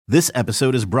This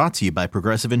episode is brought to you by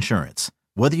Progressive Insurance.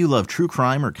 Whether you love true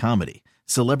crime or comedy,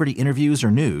 celebrity interviews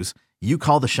or news, you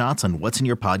call the shots on what's in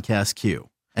your podcast queue.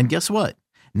 And guess what?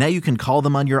 Now you can call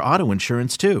them on your auto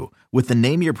insurance too with the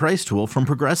Name Your Price tool from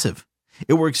Progressive.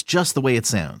 It works just the way it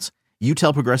sounds. You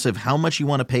tell Progressive how much you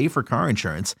want to pay for car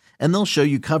insurance, and they'll show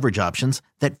you coverage options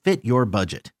that fit your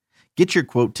budget. Get your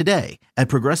quote today at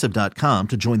Progressive.com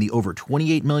to join the over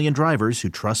 28 million drivers who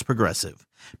trust Progressive.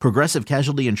 Progressive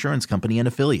Casualty Insurance Company and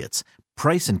Affiliates.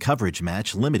 Price and coverage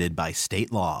match limited by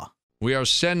state law. We are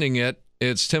sending it.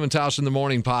 It's Tim and Tosh in the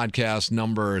Morning podcast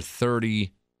number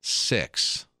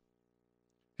 36.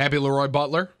 Happy Leroy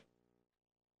Butler.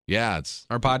 Yeah, it's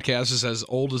Our podcast is as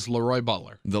old as Leroy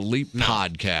Butler. the Leap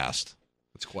Podcast.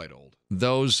 It's quite old.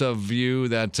 Those of you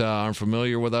that aren't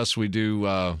familiar with us, we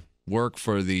do work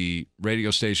for the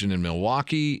radio station in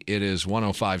Milwaukee. It is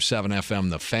 105.7 FM,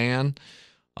 The Fan.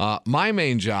 My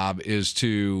main job is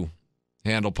to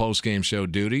handle post-game show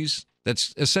duties.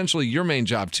 That's essentially your main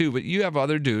job, too, but you have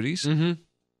other duties. Mm-hmm.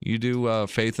 You do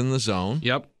Faith in the Zone.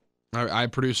 Yep. I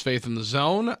produce Faith in the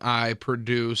Zone. I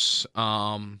produce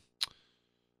a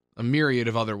myriad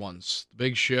of other ones. The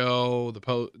Big Show.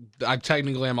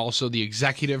 I'm also the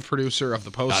executive producer of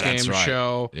the post-game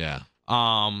show. Yeah.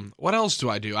 What else do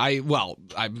I do?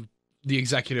 I'm the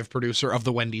executive producer of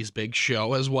the Wendy's Big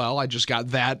Show as well. I just got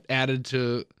that added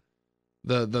to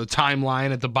the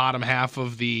timeline at the bottom half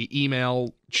of the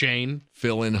email chain.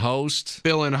 Fill-in host.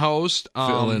 Fill-in host.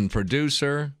 Fill-in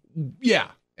producer. Yeah.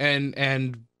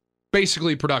 And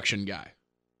basically production guy.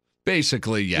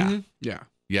 Basically, yeah. Mm-hmm. Yeah.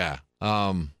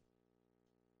 Yeah.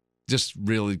 Just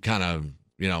really kind of,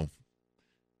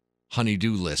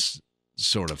 honey-do list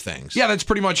sort of things. Yeah, that's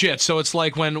pretty much it. So it's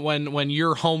like when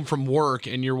you're home from work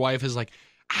and your wife is like,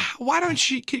 why don't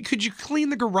you could you clean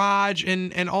the garage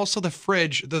and also the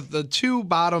fridge, the two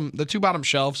bottom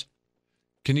shelves?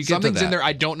 Can you get Something's to that? in there.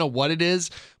 I don't know what it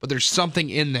is, but there's something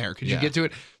in there. Could you get to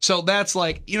it? So that's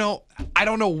like, I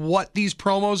don't know what these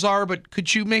promos are, but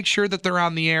could you make sure that they're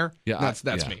on the air? Yeah,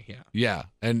 That's me. Yeah. Yeah.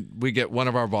 And we get one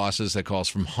of our bosses that calls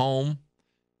from home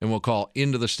and we'll call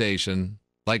into the station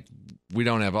like we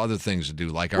don't have other things to do,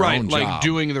 like our own job. Right, like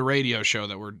doing the radio show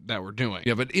that we're doing.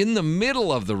 Yeah, but in the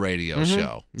middle of the radio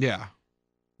show, Yeah.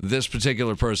 this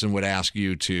particular person would ask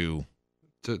you to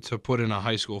put in a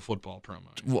high school football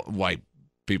promo. wipe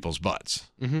people's butts.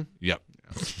 Mm-hmm. Yep.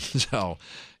 So,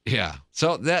 yeah.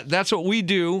 So that's what we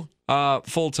do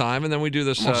full time, and then we do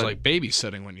this Almost like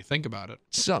babysitting when you think about it.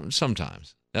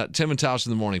 sometimes. Tim and Tosh in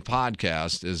the Morning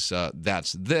podcast is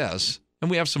that's this,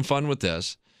 and we have some fun with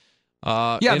this.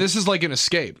 This is like an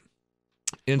escape.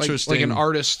 Interesting. Like an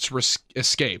artist's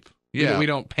escape. Yeah. We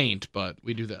don't paint, but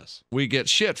we do this. We get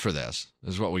shit for this,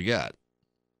 is what we get,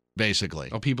 basically.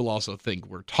 Oh, people also think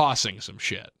we're tossing some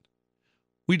shit.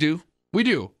 We do. We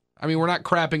do. I mean, we're not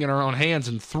crapping in our own hands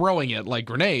and throwing it like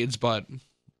grenades, but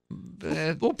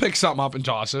we'll pick something up and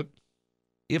toss it.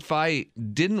 If I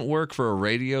didn't work for a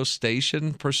radio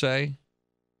station, per se,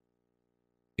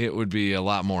 it would be a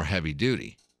lot more heavy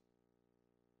duty.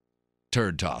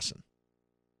 Turd tossing.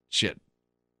 Shit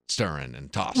stirring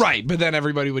and tossing. Right, but then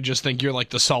everybody would just think you're like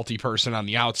the salty person on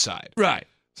the outside. Right.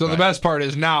 So Right. the best part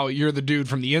is now you're the dude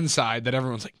from the inside that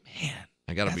everyone's like, man,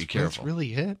 I got to be careful. That's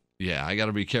really it? Yeah, I got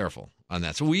to be careful on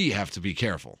that. So we have to be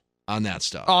careful on that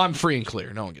stuff. Oh, I'm free and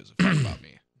clear. No one gives a fuck about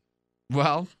me.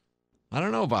 Well, I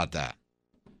don't know about that.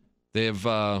 They've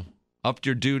upped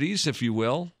your duties, if you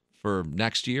will, for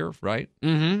next year, right?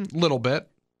 Mm-hmm. Little bit.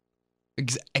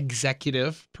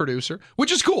 Executive producer,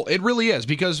 which is cool. It really is,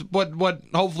 because what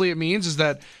hopefully it means is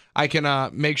that I can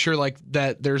make sure like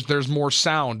that there's more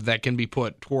sound that can be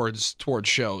put towards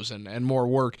shows and more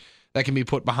work that can be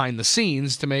put behind the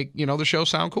scenes to make the show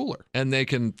sound cooler. And they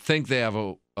can think they have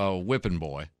a whipping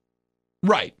boy.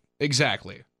 Right.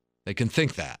 Exactly. They can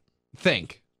think that.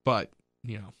 But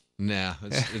Nah,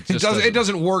 it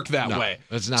doesn't work that way.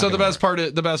 It's not. So the best part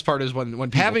is when people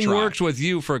having try. worked with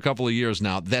you for a couple of years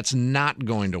now, that's not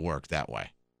going to work that way.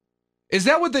 Is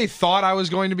that what they thought I was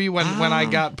going to be when I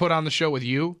got put on the show with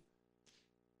you?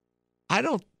 I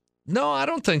don't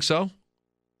think so.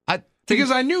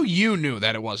 Because I knew you knew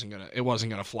that it wasn't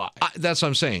gonna fly. That's what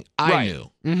I'm saying. I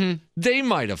knew. Mm-hmm. They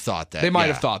might have thought that. They might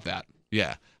have thought that.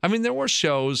 Yeah. I mean, there were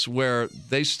shows where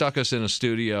they stuck us in a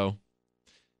studio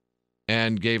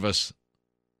and gave us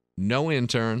no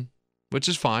intern, which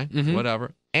is fine,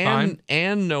 whatever, and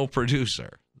no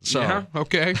producer. So yeah,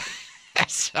 okay.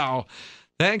 So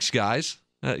thanks, guys.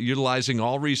 Utilizing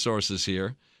all resources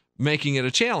here, making it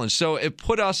a challenge. So it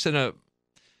put us in a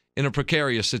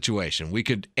precarious situation. We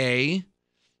could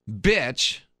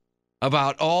bitch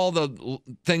about all the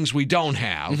things we don't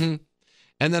have,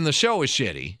 and then the show is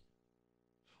shitty.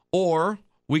 Or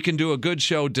we can do a good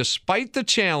show despite the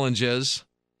challenges,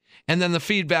 and then the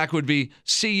feedback would be,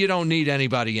 see, you don't need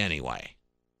anybody anyway.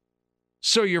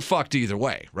 So you're fucked either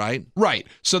way, right? Right.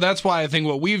 So that's why I think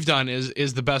what we've done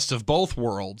is the best of both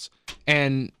worlds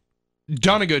and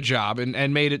done a good job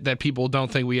and made it that people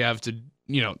don't think we have to,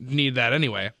 need that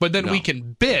anyway. But then we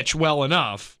can bitch well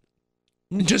enough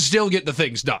to still get the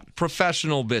things done.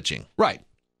 Professional bitching. Right.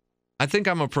 I think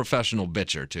I'm a professional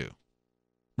bitcher too.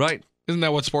 Right? Isn't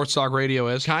that what Sports Talk Radio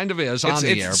is? Kind of is on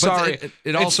the air, sorry, but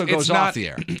it also goes off the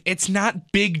air. It's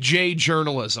not big J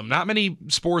journalism. Not many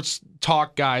sports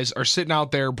talk guys are sitting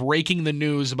out there breaking the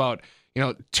news about,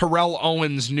 Terrell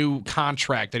Owens' new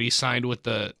contract that he signed with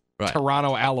the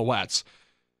Toronto Alouettes.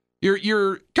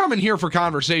 You're coming here for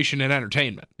conversation and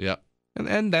entertainment. Yeah.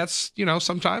 And that's,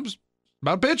 sometimes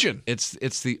about bitching.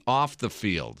 It's the off the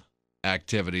field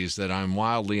activities that I'm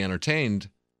wildly entertained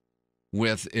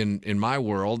with in my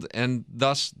world, and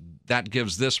thus that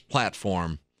gives this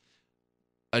platform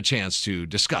a chance to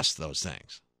discuss those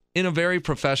things in a very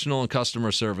professional and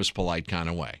customer service polite kind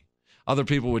of way. Other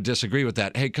people would disagree with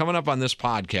that. Hey, coming up on this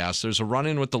podcast, there's a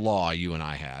run-in with the law you and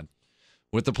I had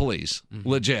with the police. Mm-hmm.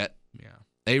 Legit. Yeah.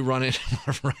 They run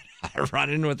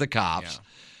in with the cops.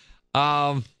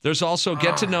 Yeah. There's also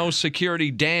get to know Security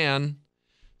Dan.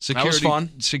 That was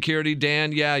fun. Security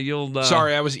Dan, yeah, you'll.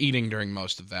 Sorry, I was eating during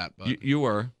most of that. But you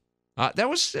were. That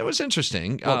was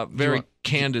interesting. Well, very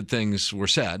candid things were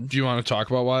said. Do you want to talk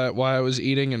about why I was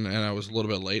eating and I was a little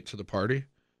bit late to the party?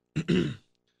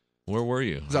 Where were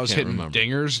you? Because I was hitting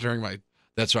dingers during my.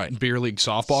 That's right. Beer league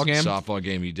softball game. Softball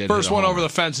game, you did. First one over the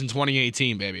fence in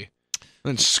 2018, baby. And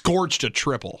then scorched a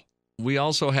triple. We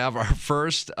also have our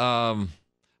first.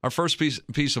 Our first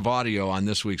piece of audio on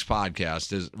this week's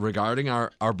podcast is regarding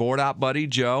our board op buddy,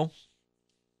 Joe.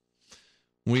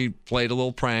 We played a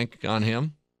little prank on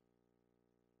him.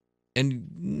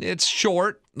 And it's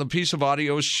short. The piece of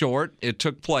audio is short. It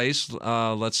took place.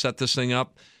 Let's set this thing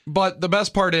up. But the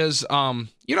best part is,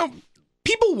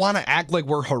 people want to act like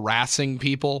we're harassing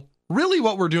people. Really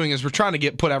what we're doing is we're trying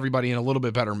to put everybody in a little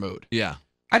bit better mood. Yeah.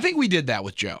 I think we did that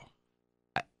with Joe.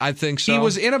 I think so. He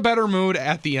was in a better mood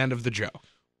at the end of the joke.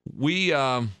 We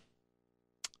ran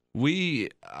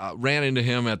into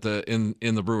him at in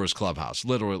the Brewers clubhouse,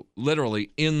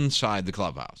 literally inside the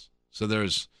clubhouse. So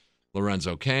there's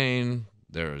Lorenzo Cain,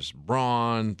 there's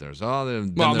Braun, there's other.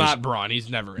 Well, not Braun. He's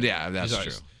never in. Yeah, that's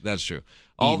true. That's true.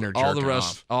 All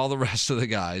the rest of the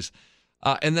guys,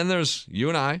 and then there's you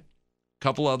and I, a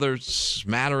couple other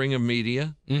smattering of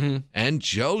media, and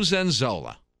Joe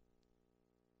Zenzola.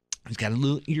 He's got a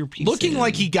little earpiece. Looking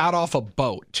like he got off a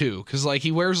boat too, because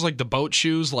he wears the boat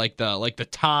shoes, like the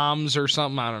Toms or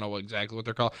something. I don't know exactly what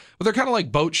they're called, but they're kind of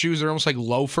like boat shoes. They're almost like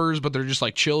loafers, but they're just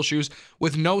like chill shoes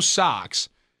with no socks,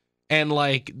 and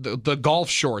the golf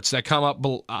shorts that come up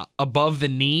above the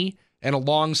knee, and a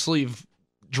long sleeve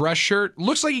dress shirt.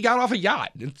 Looks like he got off a yacht.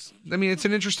 It's an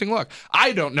interesting look.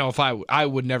 I don't know if I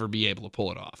would never be able to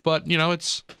pull it off, but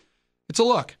it's a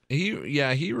look.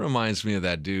 He reminds me of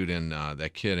that dude and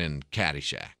that kid in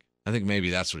Caddyshack. I think maybe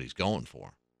that's what he's going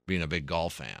for, being a big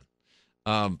golf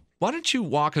fan. Why don't you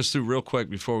walk us through real quick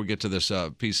before we get to this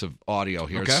piece of audio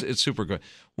here? Okay. It's super good.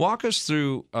 Walk us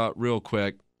through real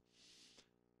quick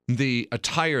the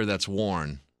attire that's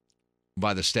worn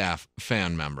by the staff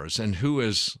fan members and who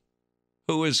is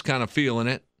kind of feeling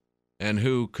it and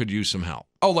who could use some help.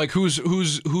 Oh, like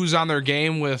who's on their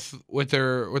game with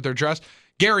their dress?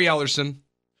 Gary Ellerson,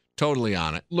 totally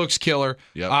on it. Looks killer.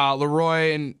 Yep.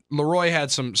 Leroy had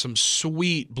some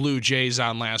sweet Blue Jays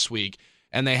on last week,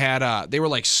 and they were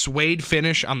like suede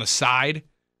finish on the side,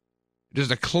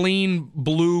 just a clean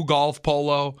blue golf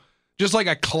polo, just like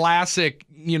a classic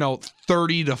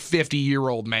 30 to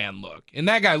 50-year-old man look. And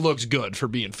that guy looks good for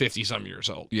being 50-some years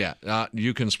old. Yeah,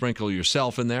 you can sprinkle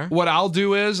yourself in there. What I'll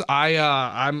do is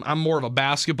I'm more of a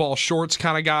basketball shorts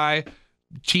kind of guy.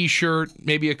 T-shirt,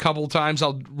 maybe a couple times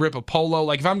I'll rip a polo.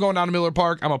 Like if I'm going down to Miller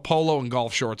Park, I'm a polo and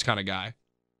golf shorts kind of guy.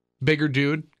 Bigger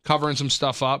dude, covering some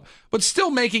stuff up, but still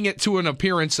making it to an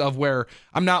appearance of where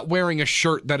I'm not wearing a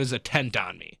shirt that is a tent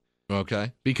on me.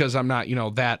 Okay. Because I'm not,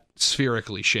 that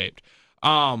spherically shaped.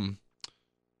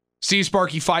 See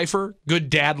Sparky Pfeiffer, good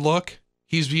dad look.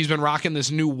 He's been rocking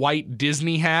this new white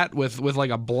Disney hat with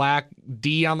like a black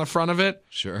D on the front of it.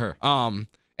 Sure.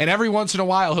 And every once in a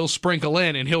while, he'll sprinkle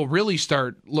in, and he'll really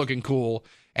start looking cool.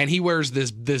 And he wears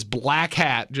this black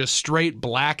hat, just straight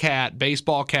black hat,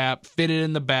 baseball cap, fitted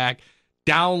in the back,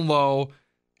 down low,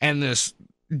 and this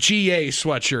GA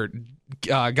sweatshirt.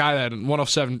 Guy that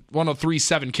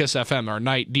 103.7 Kiss FM, our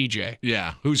night DJ.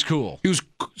 Yeah, who's cool. He was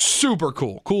super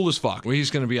cool, cool as fuck. Well,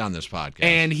 he's going to be on this podcast.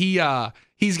 And he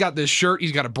He's got this shirt.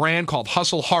 He's got a brand called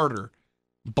Hustle Harder.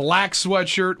 Black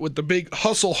sweatshirt with the big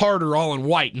Hustle Harder all in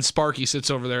white. And Sparky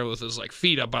sits over there with his like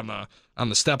feet up on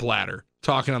the step ladder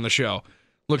talking on the show,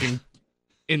 looking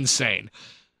insane.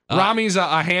 Rami's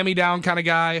a hand-me-down kind of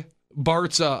guy.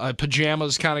 Bart's a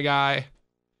pajamas kind of guy.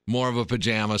 More of a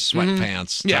pajamas,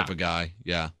 sweatpants type of guy.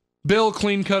 Yeah. Bill,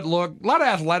 clean-cut look. A lot of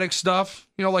athletic stuff.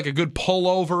 You know, like a good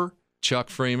pullover. Chuck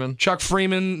Freeman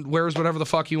wears whatever the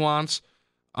fuck he wants.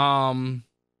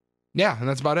 Yeah, and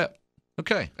that's about it.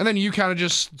 Okay. And then you kind of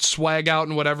just swag out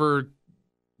in whatever.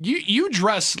 You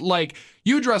dress like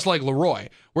Leroy,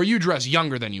 where you dress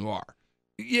younger than you are.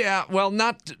 Yeah, well,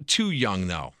 not too young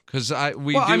though, because I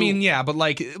mean, yeah, but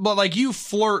like you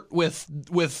flirt with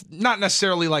not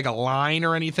necessarily like a line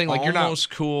or anything. Like you're not almost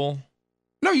cool.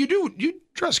 No, you do. You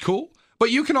dress cool,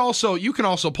 but you can also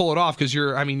pull it off because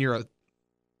you're a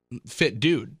fit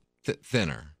dude.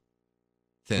 Thinner.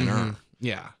 Mm-hmm.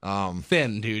 Yeah.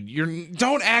 Thin, dude.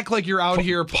 Don't act like you're out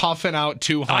here puffing out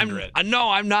 200.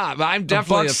 No, I'm not. I'm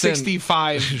definitely a thin.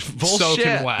 65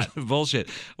 soaking wet. Bullshit.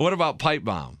 What about Pipe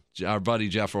Bomb? Our buddy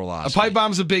Jeff Orlowski. A Pipe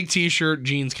Bomb's a big t-shirt,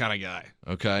 jeans kind of guy.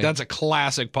 Okay. That's a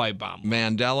classic Pipe Bomb.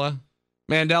 Mandela,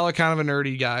 kind of a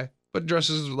nerdy guy, but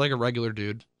dresses like a regular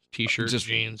dude. T-shirt, just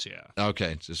jeans, yeah.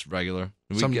 Okay, just regular.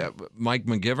 We get Mike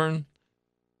McGivern.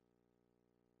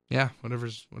 Yeah,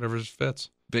 whatever's fits.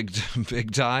 Big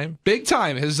time. Big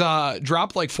time. Has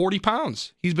dropped like 40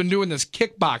 pounds. He's been doing this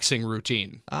kickboxing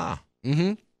routine.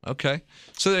 Mm-hmm. Okay.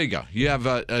 So there you go. You have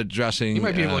a dressing. He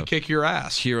might be able to kick your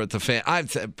ass here at the fan.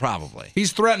 Probably.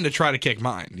 He's threatened to try to kick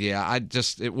mine. Yeah,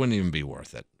 it wouldn't even be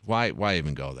worth it. Why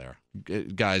even go there?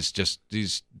 Guys,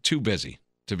 he's too busy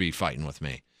to be fighting with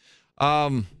me.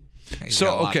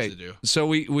 So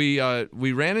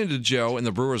we ran into Joe in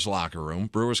the Brewers locker room,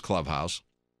 Brewers clubhouse.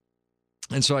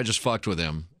 And so I just fucked with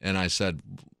him, and I said,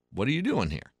 "What are you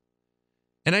doing here?"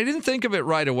 And I didn't think of it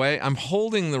right away. I'm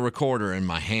holding the recorder in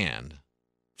my hand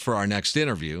for our next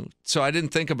interview, so I didn't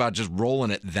think about just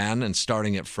rolling it then and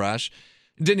starting it fresh.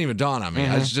 It didn't even dawn on me.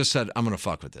 I just said, "I'm going to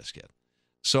fuck with this kid."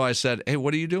 So I said, "Hey,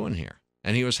 what are you doing here?"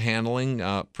 And he was handling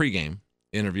pregame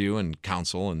interview and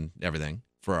counsel and everything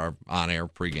for our on-air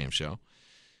pregame show.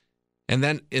 And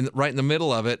then right in the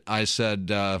middle of it, I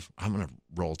said, "I'm going to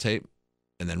roll tape."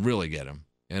 And then really get him.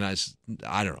 And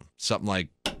I don't know, something like,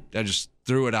 I just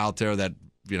threw it out there that,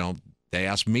 they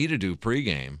asked me to do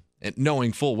pregame, and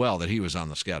knowing full well that he was on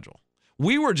the schedule.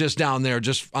 We were just down there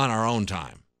just on our own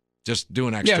time, just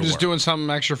doing extra work. Yeah, just doing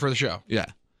something extra for the show. Yeah.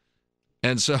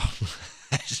 And so,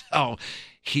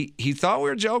 he thought we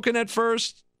were joking at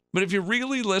first, but if you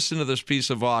really listen to this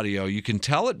piece of audio, you can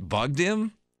tell it bugged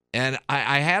him. And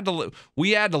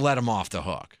we had to let him off the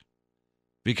hook.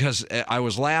 Because I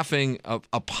was laughing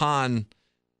upon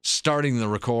starting the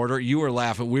recorder. You were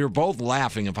laughing. We were both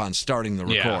laughing upon starting the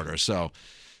recorder. Yeah. So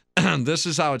this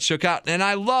is how it shook out. And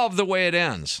I love the way it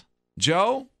ends.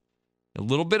 Joe, a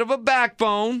little bit of a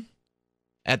backbone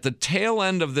at the tail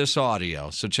end of this audio.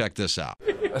 So check this out.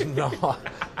 No,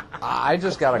 I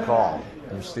just got a call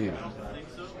from Steve.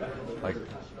 Like,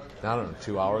 I don't know,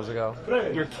 2 hours ago.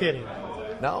 You're kidding.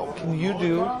 No, can you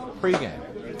do pregame?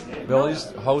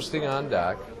 Billy's hosting on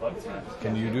deck.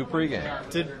 Can you do pregame?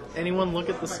 Did anyone look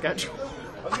at the schedule?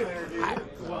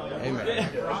 Hey, man.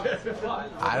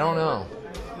 I don't know.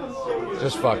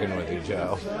 Just fucking with you,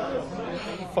 Joe.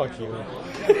 Fuck you.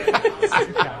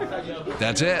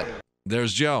 That's it.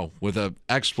 There's Joe with an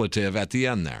expletive at the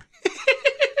end there.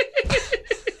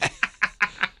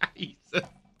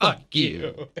 Fuck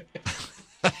you.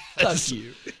 Fuck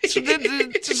you.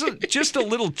 So just a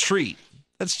little treat.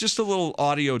 That's just a little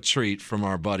audio treat from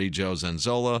our buddy Joe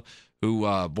Zanzola,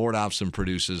 who board ops and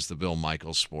produces the Bill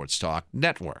Michaels Sports Talk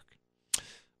Network.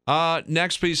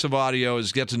 Next piece of audio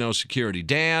is Get to Know Security.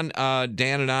 Dan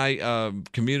and I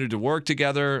commuted to work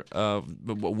together a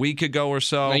week ago or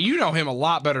so. Now, you know him a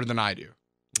lot better than I do.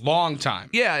 Long time.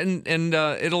 Yeah, and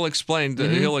it'll explain.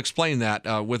 He'll explain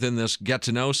that within this Get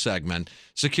to Know segment.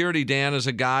 Security Dan is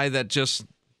a guy that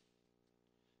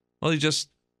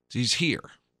he's here.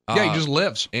 Yeah, he just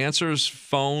lives. Answers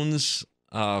phones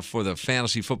for the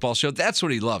fantasy football show. That's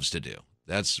what he loves to do.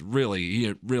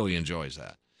 He really enjoys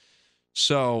that.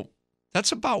 So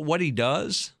that's about what he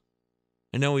does.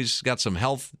 I know he's got some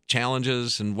health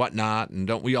challenges and whatnot, and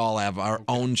don't we all have our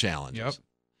own challenges?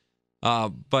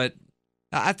 Yep. But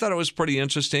I thought it was pretty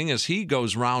interesting as he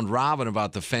goes round robin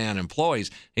about the fan employees.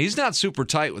 He's not super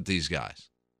tight with these guys.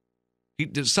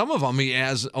 Some of them he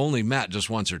has only met just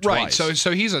once or twice. Right,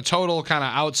 so he's a total kind of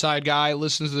outside guy,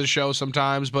 listens to the show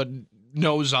sometimes, but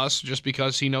knows us just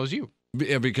because he knows you.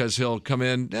 Yeah, because he'll come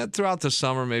in throughout the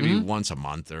summer, maybe once a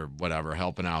month or whatever,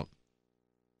 helping out.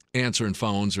 answering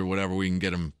phones or whatever we can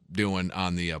get him doing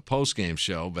on the post-game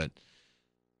show. But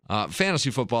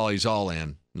fantasy football, he's all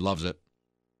in. He loves it.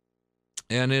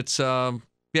 And it's,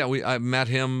 I met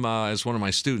him as one of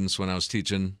my students when I was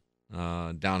teaching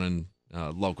down at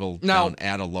a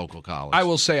local college. I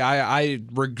will say I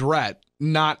regret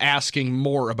not asking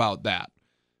more about that.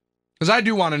 Because I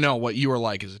do want to know what you were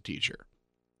like as a teacher.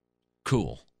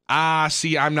 Cool.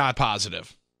 See, I'm not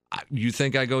positive. You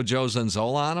think I go Joe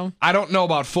Zanzola on him? I don't know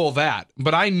about full that,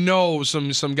 but I know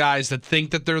some guys that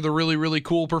think that they're the really, really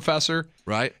cool professor.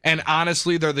 Right. And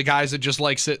honestly, they're the guys that just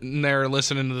like sitting there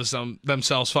listening to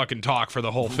themselves fucking talk for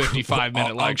the whole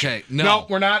 55-minute lecture. Okay, no.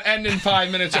 We're not ending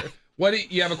 5 minutes.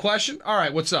 You have a question? All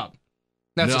right, what's up?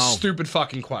 That's No. a stupid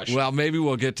fucking question. Well, maybe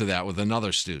we'll get to that with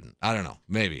another student. I don't know.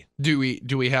 Maybe. Do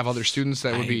we have other students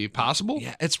that would be possible?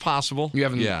 Yeah, it's possible. You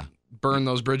haven't burned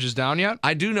those bridges down yet?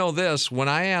 I do know this. When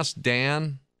I asked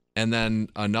Dan and then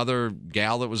another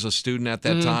gal that was a student at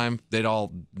that time,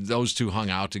 those two hung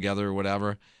out together or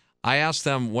whatever. I asked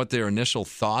them what their initial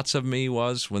thoughts of me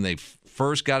was when they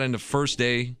first got into first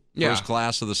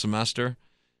class of the semester.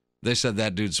 They said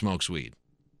that dude smokes weed.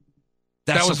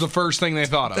 That was the first thing they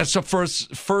thought of. That's the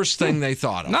first thing they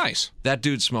thought of. Nice. That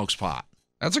dude smokes pot.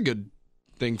 That's a good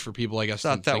thing for people, I guess, to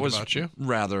Thought that think was about you.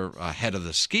 rather ahead of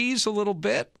the skis a little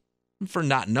bit for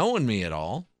not knowing me at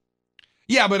all.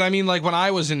 Yeah, but I mean, like when I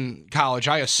was in college,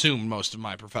 I assumed most of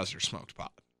my professors smoked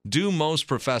pot. Do most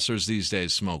professors these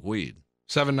days smoke weed?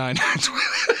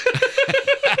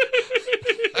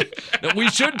 799. We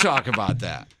should talk about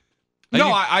that.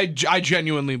 No, I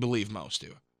genuinely believe most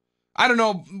do. I don't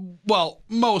know. Well,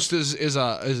 most is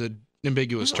a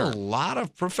ambiguous There are a term. lot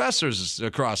of professors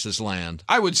across this land.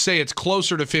 I would say it's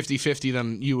closer to 50-50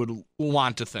 than you would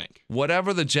want to think.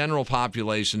 Whatever the general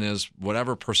population is,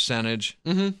 whatever percentage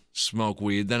smoke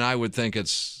weed, then I would think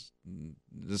it's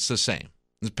the same.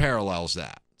 It parallels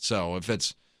that. So if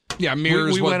it's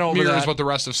mirrors we went over that. what the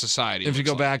rest of society. If you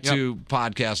go looks back like. to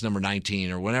podcast number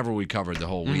 19 or whenever we covered the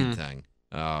whole weed thing,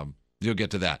 you'll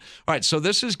get to that. All right, so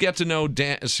this is Get to Know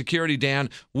Security Dan.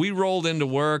 We rolled into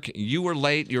work. You were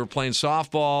late. You were playing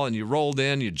softball, and you rolled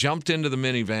in. You jumped into the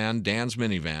minivan, Dan's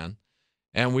minivan,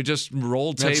 and we just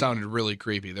rolled tape. That sounded really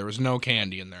creepy. There was no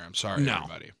candy in there. I'm sorry,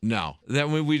 everybody. No.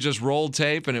 Then we just rolled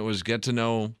tape, and it was Get to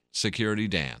Know Security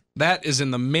Dan. That is in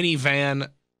the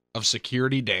minivan of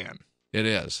Security Dan. It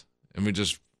is. And we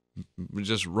just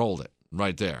rolled it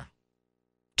right there.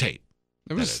 Tape.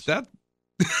 It was that.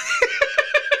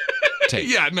 Tape.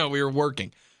 Yeah, no, we were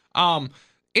working.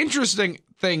 Interesting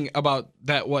thing about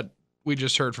that, what we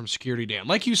just heard from Security Dan.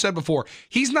 Like you said before,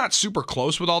 he's not super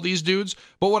close with all these dudes,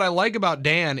 but what I like about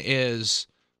Dan is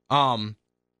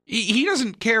he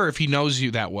doesn't care if he knows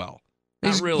you that well.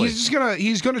 Not really.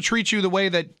 He's gonna treat you the way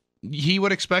that he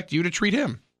would expect you to treat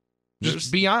him. Just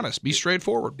be honest, be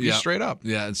straightforward, be straight up.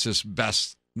 Yeah, it's just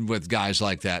best with guys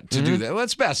like that to do that. Well,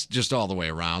 it's best just all the way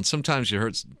around. Sometimes you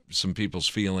hurt some people's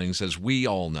feelings, as we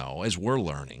all know, as we're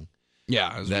learning.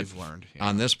 Yeah, as we've learned. Yeah.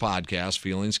 On this podcast,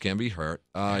 feelings can be hurt.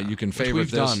 You can Which favorite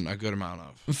we've this. done a good amount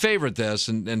of. Favorite this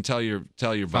and tell your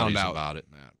buddies about it.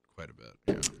 Quite a bit.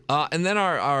 Yeah. And then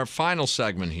our final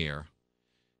segment here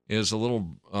is a little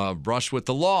brush with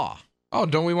the law. Oh,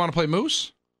 don't we want to play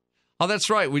Moose? Oh,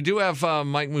 that's right. We do have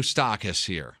Mike Moustakas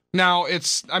here. Now,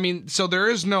 so there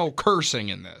is no cursing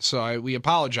in this, so we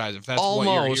apologize if that's what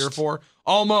you're here for.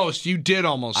 Almost. You did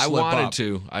almost slip up. I wanted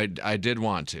to. I did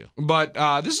want to. But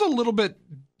this is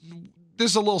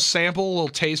a little sample, a little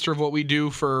taster of what we do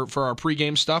for our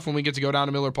pregame stuff when we get to go down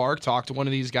to Miller Park, talk to one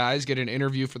of these guys, get an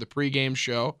interview for the pregame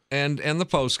show. And the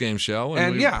postgame show.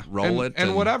 And we roll it.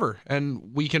 And whatever.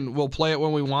 And we'll play it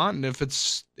when we want. And if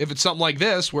it's something like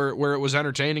this where it was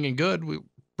entertaining and good, we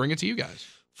bring it to you guys.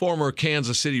 Former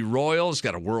Kansas City Royal. He's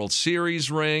got a World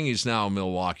Series ring. He's now a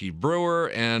Milwaukee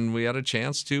Brewer. And we had a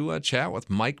chance to chat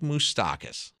with Mike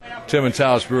Moustakas. Tim and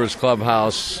Taos Brewers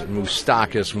Clubhouse.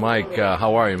 Moustakas. Mike,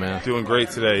 how are you, man? Doing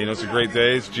great today. It's a great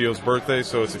day. It's Gio's birthday,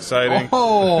 so it's exciting.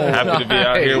 Oh, happy to be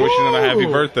out here wishing him a happy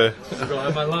birthday. Go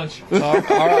have my lunch. All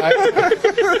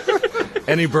right.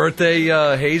 Any birthday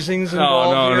hazings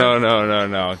involved here?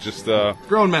 No. Just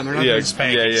Grown men, they're not getting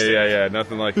spanked. Yeah.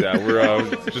 Nothing like that. We're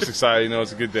just excited.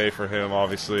 It's a good day for him,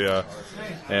 obviously,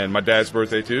 and my dad's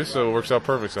birthday too, so it works out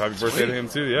perfect. So happy birthday to him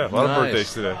too. Yeah, a lot of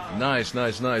birthdays today. Nice.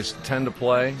 10 to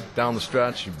play down the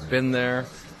stretch. You've been there.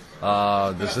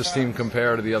 Does this team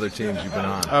compare to the other teams you've been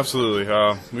on? Absolutely.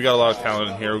 We got a lot of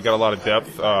talent in here. We got a lot of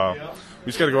depth. We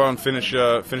just got to go out and finish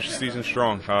the season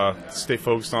strong. Stay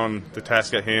focused on the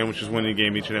task at hand, which is winning the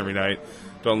game each and every night.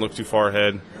 Don't look too far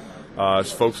ahead.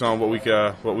 Just focus on what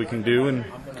we can do and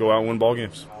go out and win ball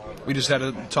games. We just had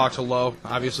to talk to Lowe.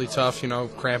 Obviously tough,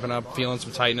 cramping up, feeling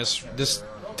some tightness. This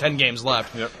 10 games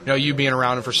left. Yep. You being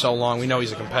around him for so long, we know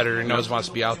he's a competitor. He knows he wants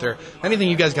to be out there. Anything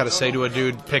you guys got to say to a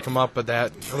dude, pick him up. But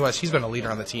otherwise, he's been a leader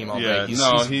on the team all day. He's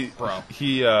bro.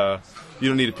 You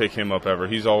don't need to pick him up ever.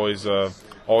 He's always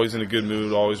in a good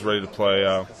mood, always ready to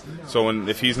play. So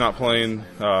if he's not playing,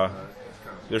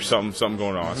 there's something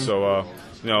going on. Mm-hmm.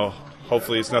 So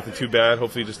hopefully it's nothing too bad.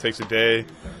 Hopefully he just takes a day.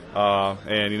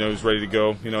 And he's ready to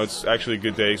go. It's actually a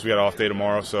good day because we got an off day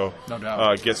tomorrow, so no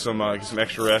doubt. Get some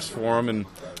extra rest for him, and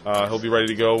he'll be ready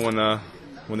to go when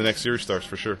the next series starts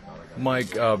for sure.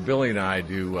 Mike, Billy and I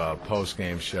do a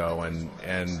post-game show,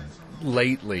 and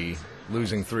lately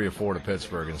losing 3 or 4 to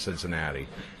Pittsburgh and Cincinnati.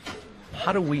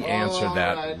 How do we answer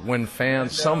that when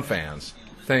some fans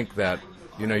think that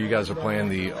you guys are playing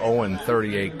the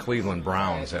 0-38 Cleveland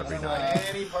Browns every night?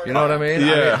 You know what I mean?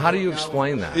 Yeah. How do you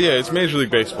explain that? Yeah, it's Major League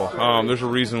Baseball. There's a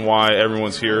reason why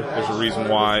everyone's here. There's a reason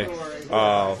why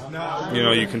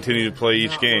you continue to play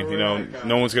each game.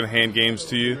 No one's going to hand games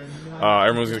to you.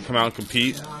 Everyone's going to come out and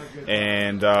compete.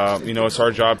 And it's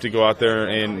our job to go out there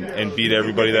and beat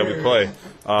everybody that we play.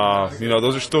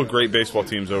 Those are still great baseball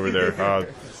teams over there.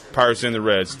 Pirates and the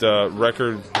Reds. The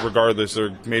record, regardless,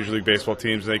 they're Major League Baseball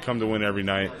teams. They come to win every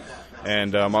night.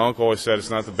 And my uncle always said it's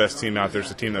not the best team out there, it's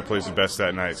the team that plays the best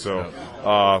that night. So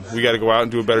we got to go out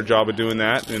and do a better job of doing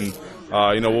that, and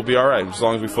we'll be all right as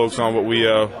long as we focus on what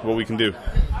we can do.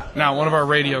 Now, one of our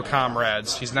radio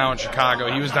comrades, he's now in Chicago.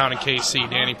 He was down in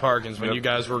KC, Danny Parkins, when you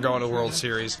guys were going to the World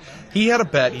Series. He had a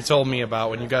bet he told me about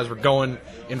when you guys were going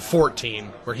in 14,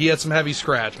 where he had some heavy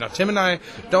scratch. Now, Tim and I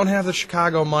don't have the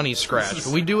Chicago money scratch,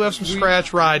 but we do have some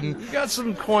scratch riding. You got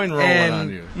some coin rolling on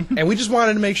you. And we just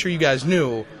wanted to make sure you guys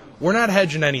knew we're not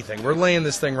hedging anything. We're laying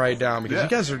this thing right down because you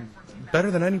guys are better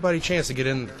than anybody chance to get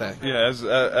in the thing. Yeah,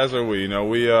 as are we.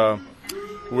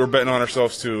 We're betting on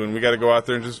ourselves too, and we got to go out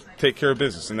there and just take care of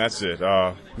business, and that's it.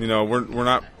 We're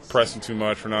not pressing too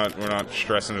much. We're not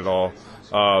stressing at all.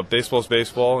 Baseball's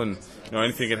baseball, and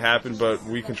anything can happen, but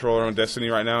we control our own destiny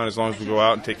right now. And as long as we go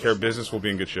out and take care of business, we'll be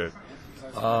in good shape.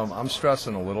 I'm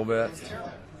stressing a little bit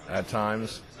at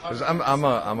times because I'm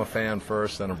a fan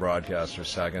first, then a broadcaster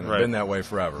second. Right. I've been that way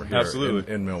forever here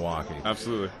Absolutely. in Milwaukee.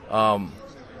 Absolutely.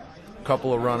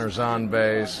 Couple of runners on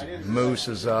base. Moose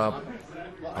is up.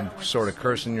 I'm sort of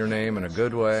cursing your name in a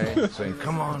good way, saying,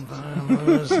 "Come on,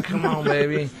 Moose, come on,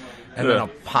 baby," and then I'll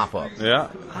pop up. Yeah.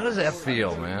 How does that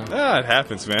feel, man? Yeah, it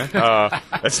happens, man.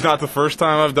 It's not the first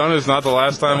time I've done it. It's not the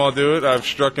last time I'll do it. I've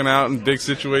struck out in big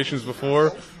situations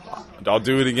before. I'll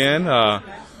do it again. I've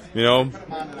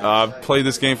played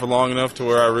this game for long enough to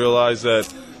where I realize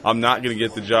that I'm not going to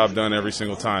get the job done every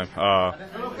single time.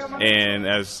 And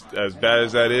as bad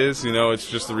as that is, it's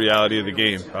just the reality of the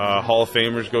game. Hall of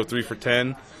Famers go 3 for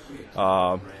 10.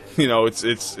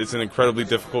 It's an incredibly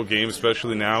difficult game,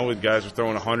 especially now with guys who are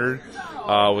throwing 100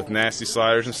 with nasty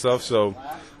sliders and stuff. So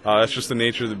that's just the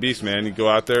nature of the beast, man. You go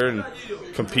out there and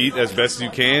compete as best as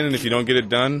you can, and if you don't get it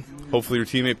done, hopefully your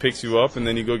teammate picks you up, and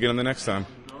then you go get them the next time.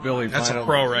 Billy, That's a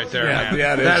pro right there, man.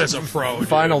 Yeah, that is a pro.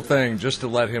 Final thing, just to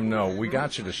let him know, we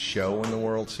got you to show in the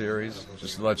World Series.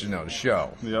 Just to let you know, to show,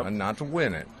 and not to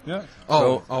win it. Yeah.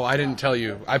 I didn't tell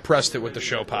you. I pressed it with the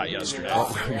show pot yesterday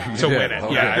to win it.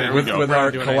 Okay. Yeah, with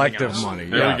our collective money.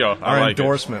 There we go. Our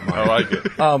endorsement money. I like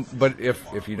it. But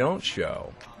if you don't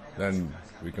show, then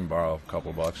we can borrow a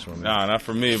couple bucks from you. Nah, not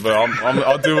from me, but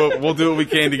I'll do we'll do what we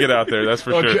can to get out there. That's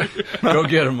for sure. Go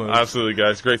get him, Moose. Absolutely,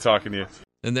 guys. Great talking to you.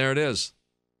 And there it is.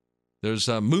 There's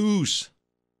Moose.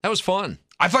 That was fun.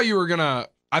 I thought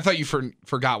you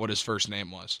forgot what his first name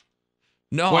was.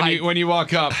 No, when you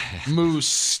walk up,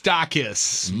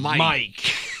 Moustakis,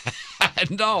 Mike.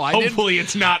 No, I Hopefully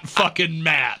it's not fucking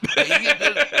Matt.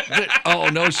 Oh,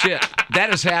 no shit.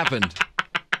 That has happened.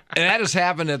 And that has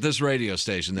happened at this radio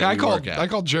station that we work at. I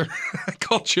called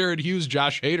Jared Hughes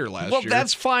Josh Hader last year. Well,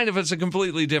 that's fine if it's a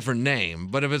completely different name.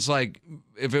 But if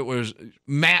it was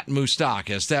Matt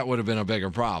Moustakis, that would have been a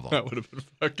bigger problem. That would have been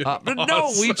fucking But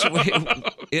awesome.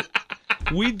 No,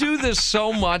 we do this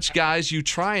so much, guys. You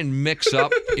try and mix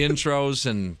up intros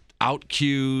and out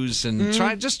cues and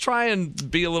try and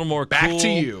be a little more back cool. to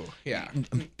you. Yeah.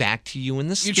 Back to you in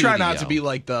the studio. You try not to be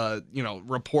like the,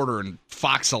 reporter in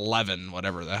Fox 11,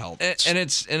 whatever the hell. And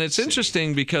it's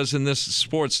interesting because in this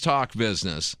sports talk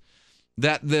business,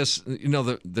 that this,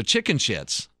 the chicken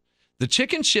shits. The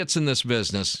chicken shits in this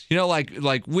business,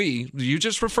 you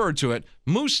just referred to it,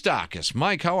 Moustakis.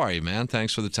 Mike, how are you, man?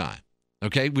 Thanks for the time.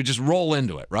 Okay, we just roll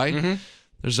into it, right? Mm-hmm.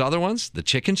 There's other ones, the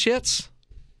chicken shits.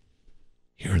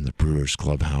 Here in the Brewers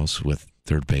Clubhouse with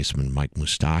third baseman Mike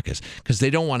Moustakas, because they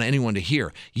don't want anyone to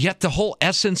hear. Yet the whole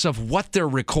essence of what they're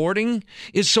recording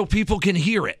is so people can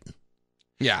hear it.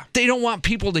 Yeah. They don't want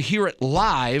people to hear it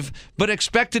live, but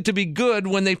expect it to be good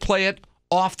when they play it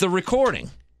off the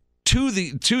recording to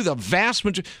the vast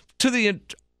majority,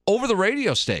 over the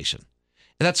radio station.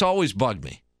 And that's always bugged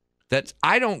me. That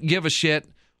I don't give a shit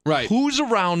who's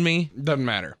around me. Doesn't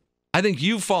matter. I think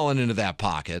you've fallen into that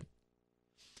pocket.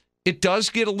 It does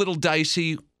get a little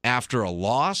dicey after a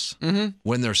loss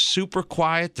when they're super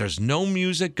quiet. There's no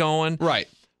music going. Right.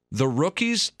 The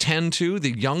rookies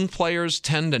the young players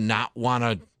tend to not want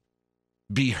to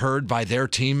be heard by their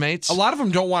teammates. A lot of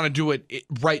them don't want to do it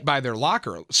right by their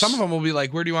locker. Some of them will be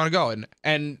like, where do you want to go?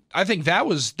 And I think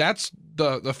that's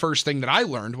the first thing that I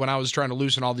learned when I was trying to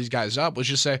loosen all these guys up was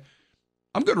just say,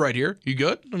 I'm good right here. You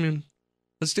good? I mean,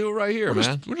 let's do it right here,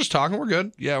 man. We're just talking. We're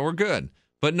good. Yeah, we're good.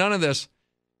 But none of this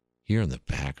here in the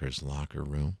Packers locker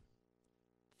room.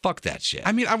 Fuck that shit.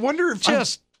 I mean, I wonder if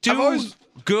just do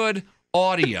good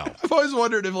audio. I've always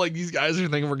wondered if like these guys are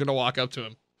thinking we're going to walk up to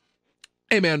him.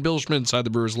 Hey, man, Bill Schmidt inside the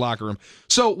Brewers locker room.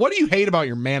 So what do you hate about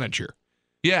your manager?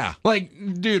 Yeah. Like,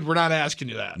 dude, we're not asking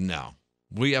you that. No.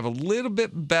 We have a little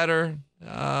bit better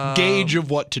gauge of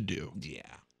what to do. Yeah.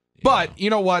 But you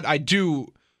know what? I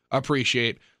do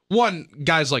appreciate, one,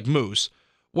 guys like Moose.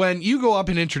 When you go up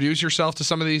and introduce yourself to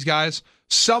some of these guys,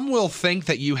 some will think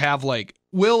that you have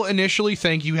will initially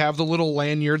think you have the little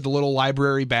lanyard, the little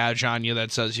library badge on you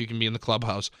that says you can be in the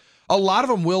clubhouse. A lot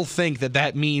of them will think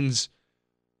that means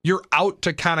you're out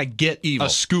to kind of get evil, a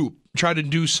scoop, try to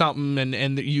do something,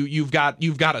 and you've got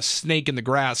a snake in the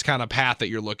grass kind of path that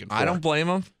you're looking for. I don't blame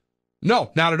them.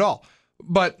 No, not at all.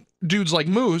 But dudes like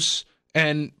Moose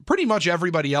and pretty much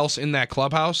everybody else in that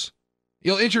clubhouse,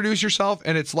 you'll introduce yourself,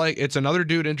 and it's like it's another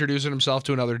dude introducing himself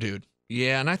to another dude.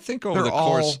 Yeah, and I think over the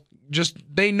course,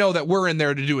 they know that we're in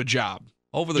there to do a job.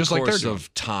 Over the course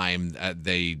of time,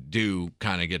 they do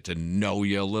kind of get to know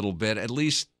you a little bit, at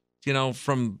least,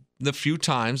 from the few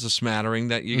times, the smattering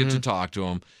that you get to talk to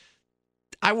them.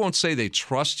 I won't say they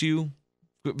trust you,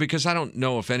 because I don't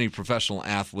know if any professional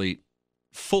athlete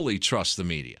fully trusts the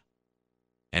media.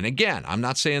 And again, I'm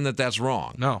not saying that that's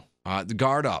wrong. No.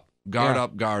 Guard up.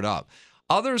 Guard up.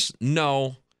 Others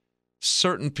know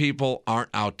certain people aren't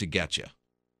out to get you.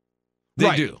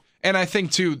 They do. And I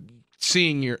think, too,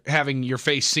 having your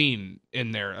face seen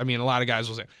in there, I mean, a lot of guys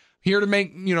will say, here to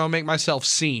make myself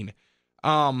seen.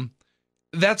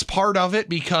 That's part of it,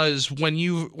 because when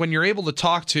you're able to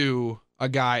talk to a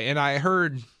guy, and I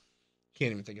heard,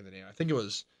 can't even think of the name. I think it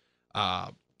was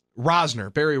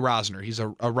Rosner, Barry Rosner. He's a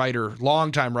writer,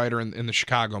 longtime writer in the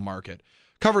Chicago market.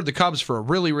 Covered the Cubs for a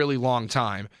really, really long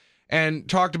time, and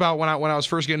talked about when I was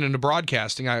first getting into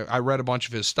broadcasting. I read a bunch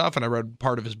of his stuff, and I read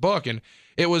part of his book, and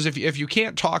it was if you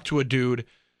can't talk to a dude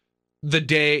the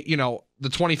day, the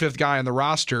 25th guy on the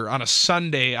roster on a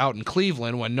Sunday out in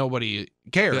Cleveland when nobody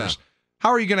cares, how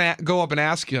are you going to go up and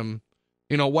ask him,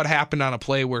 what happened on a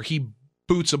play where he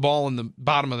boots a ball in the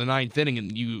bottom of the ninth inning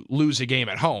and you lose a game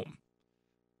at home?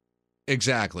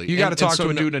 Exactly. You got to talk to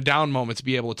a dude in a down moment to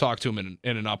be able to talk to him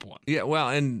in an up one. Yeah, well,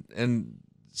 and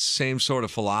same sort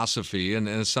of philosophy, and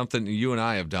it's something you and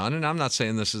I have done, and I'm not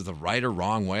saying this is the right or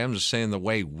wrong way, I'm just saying the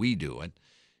way we do it,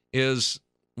 is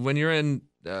when you're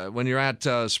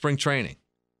at spring training,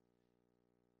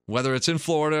 whether it's in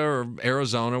Florida or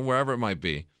Arizona, wherever it might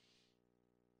be,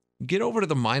 get over to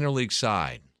the minor league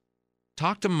side.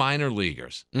 Talk to minor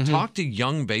leaguers. Mm-hmm. Talk to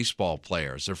young baseball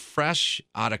players. They're fresh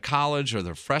out of college or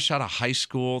they're fresh out of high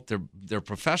school. They're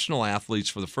professional athletes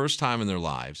for the first time in their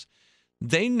lives.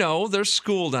 They know, they're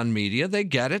schooled on media. They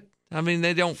get it. I mean,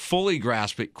 they don't fully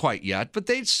grasp it quite yet, but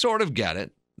they sort of get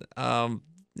it.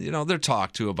 They're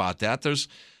talked to about that. There's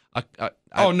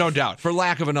no doubt. For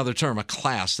lack of another term, a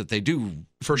class that they do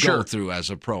go through as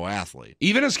a pro athlete.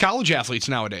 Even as college athletes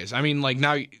nowadays. I mean, like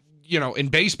now, in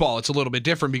baseball, it's a little bit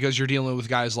different because you're dealing with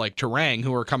guys like Terang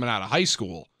who are coming out of high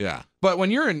school. Yeah. But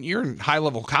when you're in high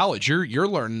level college, you're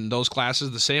learning those classes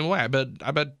the same way. I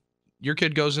bet your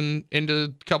kid goes into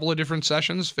a couple of different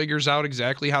sessions, figures out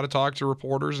exactly how to talk to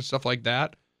reporters and stuff like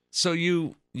that. So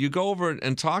you go over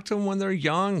and talk to them when they're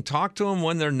young, talk to them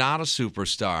when they're not a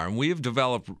superstar. And we have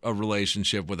developed a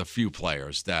relationship with a few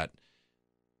players that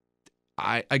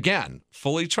I, again,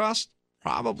 fully trust.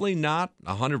 Probably not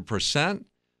 100%.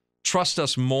 Trust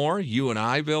us more, you and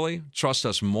I, Billy, trust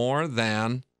us more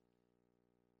than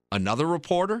another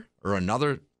reporter or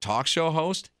another talk show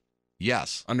host?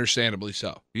 Yes. Understandably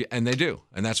so. Yeah, and they do,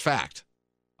 and that's fact.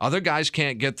 Other guys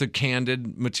can't get the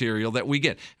candid material that we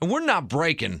get. And we're not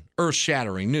breaking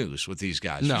earth-shattering news with these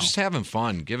guys. No. We're just having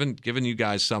fun, giving you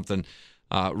guys something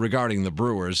regarding the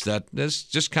Brewers that is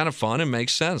just kind of fun and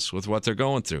makes sense with what they're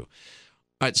going through.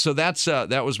 All right, so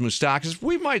that was Moustakas.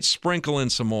 We might sprinkle in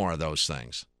some more of those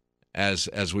things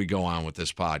as we go on with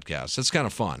this podcast. It's kind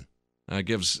of fun. It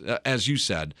gives, as you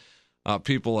said,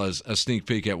 people a sneak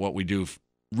peek at what we do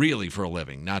really for a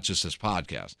living, not just this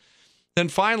podcast. Then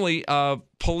finally,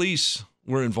 police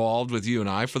were involved with you and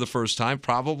I for the first time.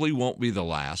 Probably won't be the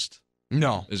last.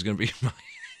 No, it's going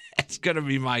to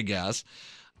be my guess.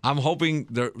 I'm hoping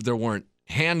there weren't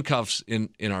handcuffs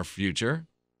in our future,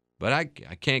 but I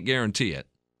can't guarantee it.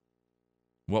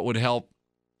 What would help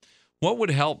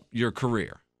your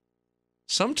career?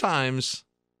 Sometimes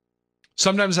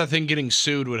I think getting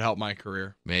sued would help my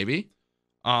career. Maybe.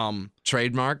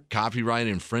 Trademark, copyright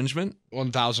infringement?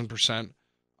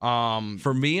 1,000%.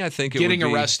 For me, I think getting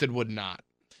arrested would not.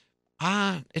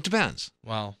 It depends.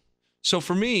 Well, so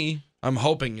for me, I'm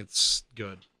hoping it's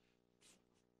good.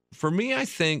 For me, I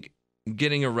think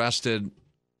getting arrested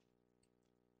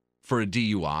for a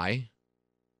DUI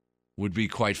would be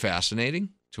quite fascinating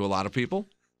to a lot of people.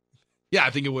 Yeah, I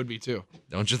think it would be too.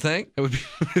 Don't you think? It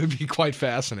would be quite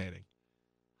fascinating.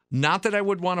 Not that I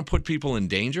would want to put people in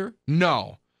danger.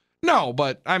 No,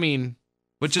 but I mean,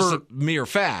 but just a mere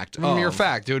fact. It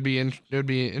would be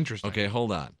interesting. Okay,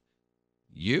 hold on.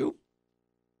 You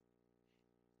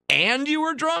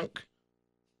were drunk?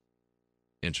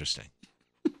 Interesting.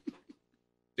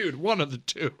 Dude, one of the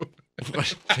two.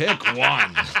 Pick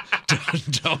one.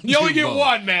 Don't you only get both.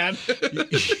 one, man.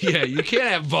 Yeah, you can't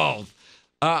have both.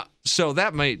 So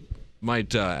that might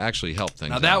actually help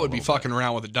things. Now that would be fucking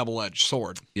around with a double-edged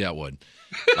sword. Yeah, it would.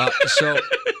 So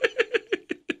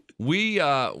we're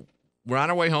on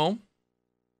our way home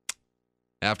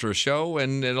after a show,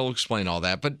 and it'll explain all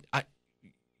that. But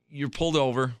you're pulled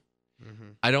over. Mm-hmm.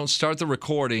 I don't start the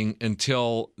recording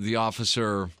until the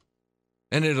officer,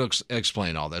 and it'll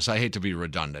explain all this. I hate to be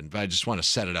redundant, but I just want to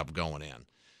set it up going in.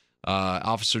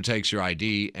 Officer takes your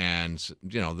ID, and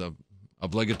the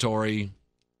obligatory,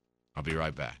 I'll be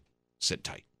right back. Sit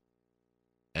tight.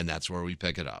 And that's where we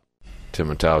pick it up.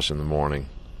 Tim and Tausch in the morning.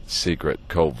 Secret,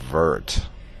 covert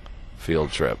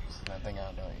field trip. Nothing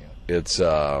out, don't you? It's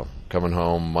coming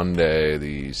home Monday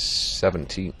the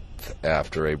 17th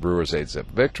after a Brewers 8-zip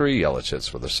victory. Yelich hits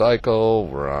for the cycle.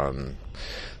 We're on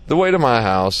the way to my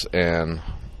house, and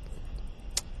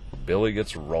Billy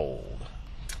gets rolled.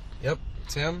 Yep,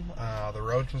 Tim. The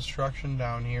road construction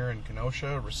down here in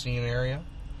Kenosha, Racine area,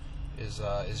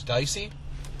 is dicey,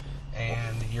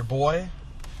 and your boy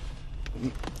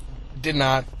did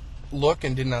not look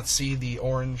and did not see the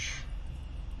orange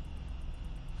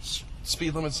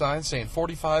speed limit sign saying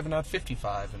 45 and not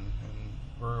 55, and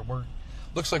we're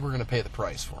looks like we're going to pay the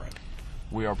price for it.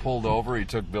 We are pulled over. He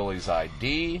took Billy's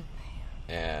ID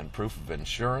and proof of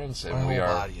insurance, and my whole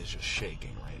body is just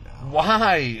shaking right now.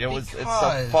 Why? It's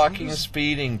a fucking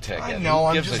speeding ticket. I know.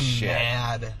 Who gives I'm just a shit?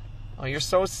 mad. Oh, you're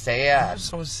so sad. I'm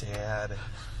so sad.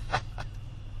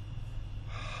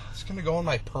 It's going to go on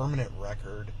my permanent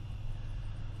record.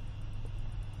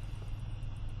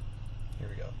 Here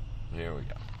we go. Here we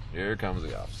go. Here comes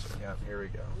the officer. Yeah, here we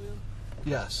go.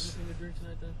 Yes. Anything to drink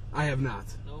tonight then? I have not.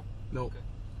 No? Nope. Okay.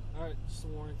 All right, just a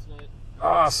warning tonight.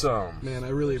 Awesome. Man, I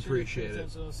really Make sure you appreciate pay it.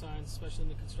 attention to those signs, especially in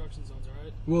the construction zones, all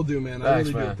right? Will do, man. I Thanks,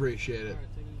 really man. do appreciate it. All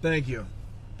right, take it easy. Thank you.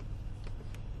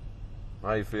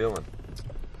 How you feeling?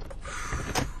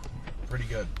 Pretty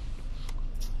good.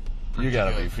 You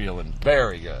gotta be feeling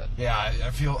very good. Yeah,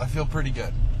 I feel pretty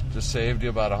good. Just saved you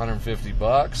about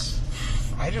 $150.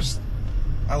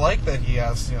 I like that he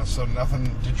asked, so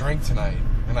nothing to drink tonight.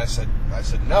 And I said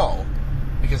no,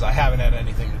 because I haven't had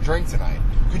anything to drink tonight.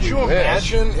 Could you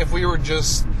imagine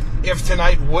if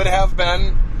tonight would have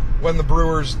been when the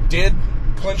Brewers did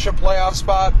clinch a playoff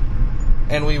spot,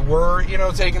 and we were,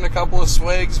 taking a couple of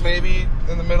swigs maybe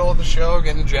in the middle of the show,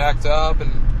 getting jacked up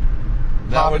and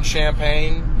popping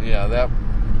champagne? Yeah,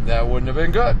 that wouldn't have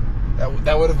been good.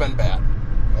 That would have been bad.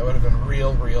 That would have been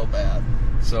real, real bad.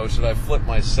 So should I flip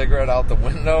my cigarette out the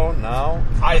window now?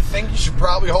 I think you should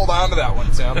probably hold on to that one,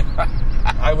 Tim.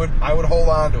 I would hold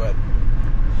on to it.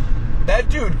 That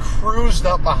dude cruised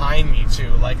up behind me too.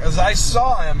 Like, as I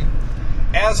saw him,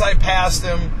 as I passed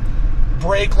him,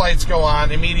 brake lights go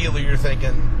on. Immediately you're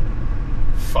thinking,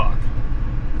 fuck.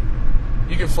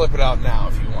 You can flip it out now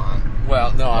if you want.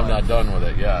 Well, no, I'm not done with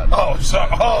it yet. Oh,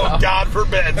 God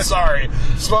forbid. Sorry.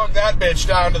 Smoked that bitch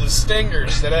down to the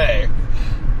stingers today.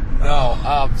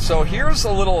 No. So here's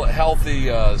a little healthy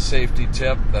safety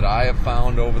tip that I have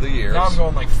found over the years. Now I'm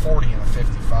going like 40 and a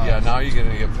 55. Yeah, now you're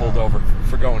going to get pulled over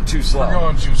for going too slow. We're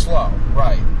going too slow,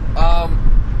 right.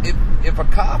 If a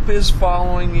cop is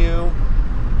following you,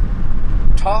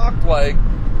 talk like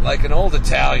like an old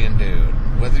Italian dude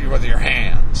with your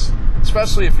hands,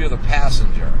 especially if you're the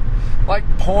passenger. Like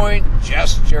point,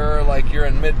 gesture, like you're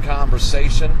in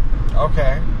mid-conversation.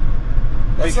 Okay.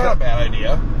 That's not a bad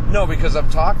idea. No, because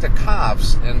I've talked to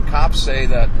cops, and cops say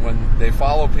that when they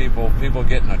follow people, people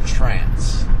get in a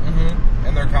trance. Mm-hmm.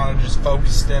 And they're kind of just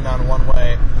focused in on one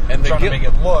way and trying to make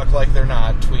it look like they're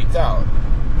not tweaked out.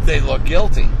 They look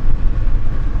guilty.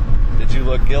 Did you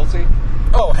look guilty?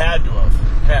 Oh, had to have.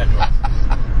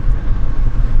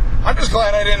 I'm just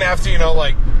glad I didn't have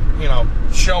to,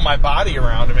 show my body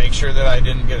around to make sure that I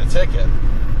didn't get a ticket.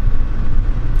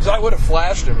 Because I would have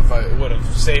flashed him if it would have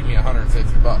saved me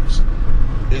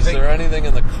 $150. Is there anything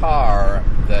in the car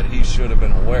that he should have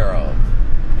been aware of?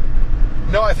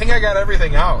 No, I think I got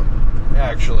everything out,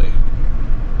 actually.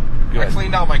 Good. I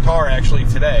cleaned out my car, actually,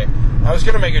 today. I was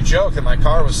going to make a joke that my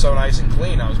car was so nice and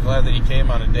clean. I was glad that he came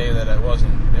on a day that it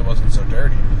wasn't so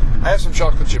dirty. I have some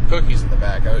chocolate chip cookies in the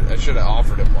back. I should have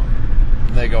offered him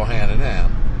one. They go hand in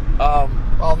hand.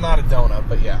 Well, not a donut,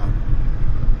 but yeah.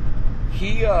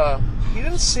 He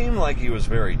didn't seem like he was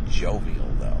very jovial,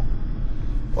 though.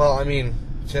 Well, I mean,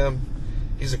 Tim,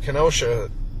 he's a Kenosha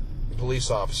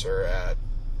police officer at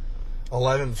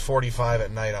 11:45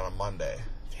 at night on a Monday.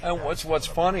 And what's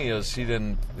funny is he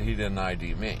didn't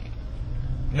ID me.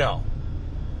 No.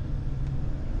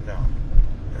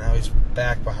 And now he's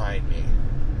back behind me.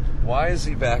 Why is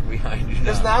he back behind you now?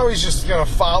 Because now he's just going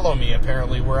to follow me,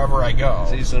 apparently, wherever I go.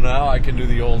 See, so now I can do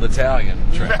the old Italian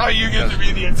trick. Now you get to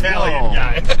be the Italian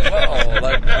guy. Well,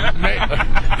 like,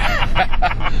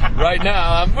 right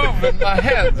now I'm moving my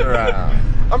hands around.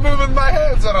 I'm moving my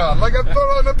hands around like I'm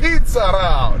throwing a pizza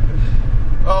around.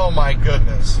 Oh, my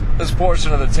goodness. This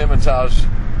portion of the Tim and Tosh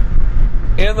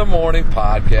in the Morning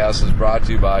podcast is brought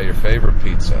to you by your favorite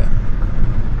pizza.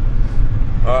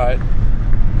 All right.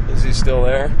 Is he still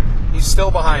there? He's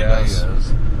still behind us. He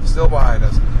is. Still behind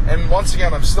us. And once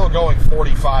again, I'm still going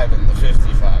 45 in the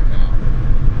 55 now.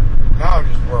 Now I'm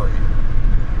just worried.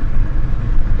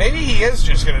 Maybe he is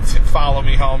just going to follow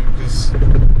me home because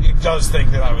he does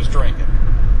think that I was drinking.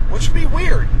 Which would be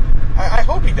weird. I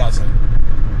hope he doesn't.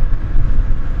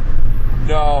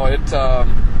 No, I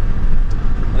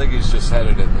think he's just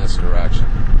headed in this direction.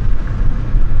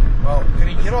 Well, can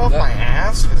he get off my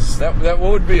ass? That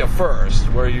would be a first,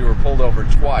 where you were pulled over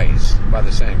twice by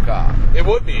the same cop. It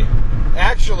would be.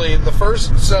 Actually, the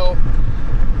first... So,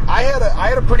 I had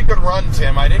a pretty good run,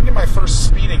 Tim. I didn't get my first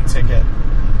speeding ticket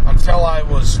until I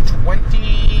was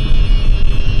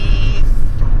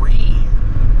 23.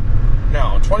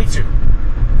 No, 22.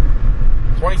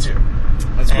 22.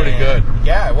 That's pretty good.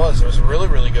 Yeah, it was. It was a really,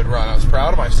 really good run. I was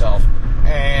proud of myself.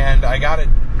 And I got it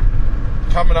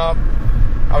coming up.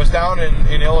 I was down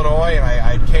in Illinois, and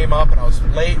I came up, and I was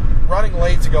running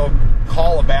late to go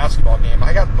call a basketball game.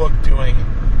 I got booked doing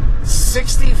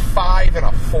 65 and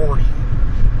a 40.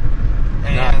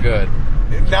 And not good.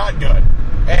 Not good.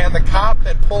 And the cop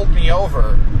that pulled me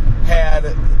over had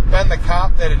been the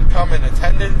cop that had come and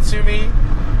attended to me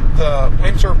the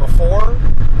winter before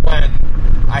when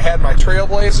I had my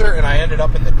Trailblazer and I ended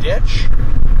up in the ditch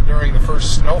during the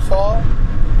first snowfall.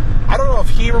 I don't know if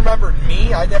he remembered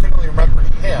me. I definitely remembered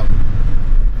him.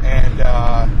 And,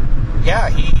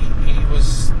 he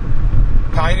was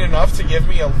kind enough to give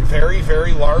me a very,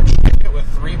 very large ticket with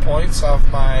 3 points off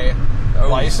my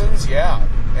license. Yeah.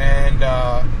 And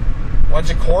went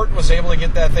to court and was able to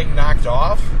get that thing knocked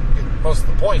off. Get most of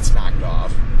the points knocked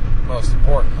off, most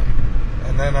importantly.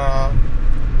 And then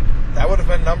that would have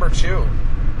been number 2.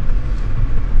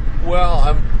 Well,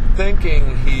 I'm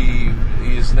thinking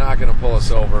he's not going to pull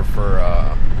us over for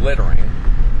littering.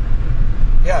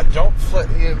 Yeah, don't flip.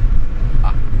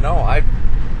 No,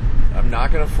 I'm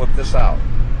not going to flip this out.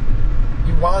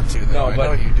 You want to, though. No, but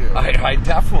I know you do. I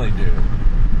definitely do.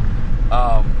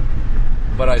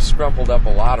 But I scrumpled up a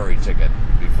lottery ticket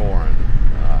before and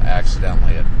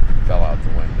accidentally it fell out the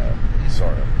window,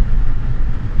 sort of.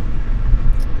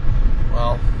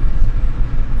 Well,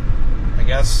 I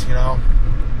guess,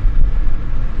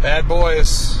 bad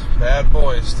boys,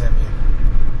 Timmy.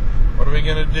 What are we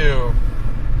going to do?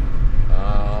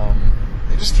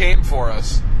 They just came for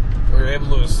us. We were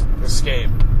able to escape.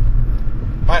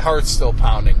 My heart's still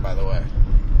pounding, by the way.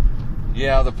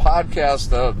 Yeah, the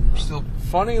podcast, still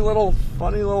funny little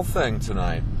thing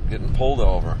tonight, getting pulled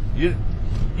over. You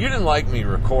didn't like me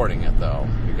recording it, though,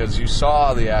 because you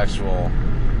saw the actual...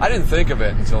 I didn't think of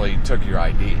it until he took your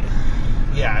ID.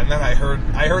 Yeah, and then I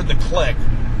heard the click.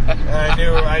 And I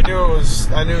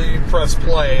knew you pressed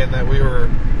play and that we were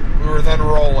then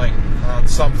rolling on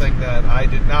something that I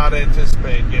did not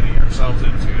anticipate getting ourselves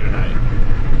into tonight.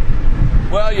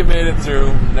 Well, you made it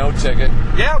through. No ticket.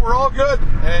 Yeah, we're all good,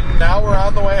 and now we're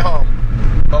on the way home.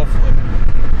 Hopefully.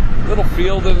 Little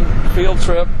field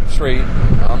trip treat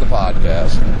on the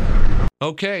podcast.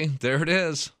 Okay, there it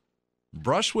is.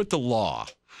 Brush with the Law.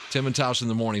 Tim and Tausch in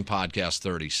the Morning Podcast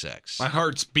 36. My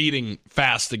heart's beating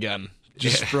fast again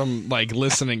just from like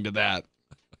listening to that.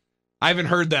 I haven't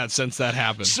heard that since that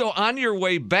happened. So on your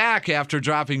way back after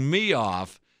dropping me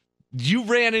off, you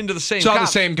ran into the same Saw cop. the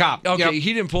same cop. Okay, Yep.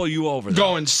 he didn't pull you over, though.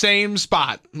 Going same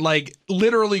spot. Like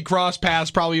literally cross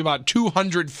paths probably about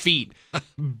 200 feet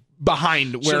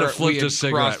behind where Should have flipped we had a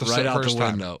cigarette crossed right out the first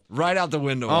time. window. Right out the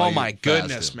window. Oh while my you passed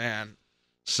goodness, him. man.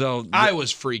 So I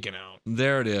was freaking out.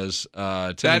 there it is.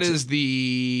 That is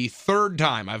the third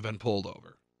time I've been pulled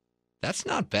over. That's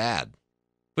not bad.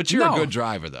 But you're No. a good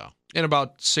driver, though. In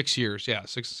about 6 years. Yeah,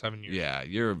 6 to 7 years. Yeah,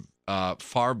 you're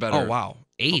far better. Oh, wow.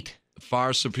 8.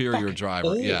 Far superior Fucking driver.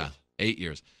 old. Yeah, 8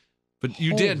 years. But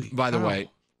you Holy did, by the cow. way,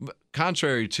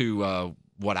 contrary to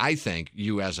what I think,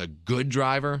 you as a good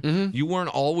driver, Mhm. you weren't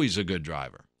always a good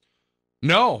driver.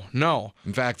 No.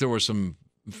 In fact, there were some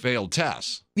failed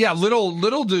tests. Yeah,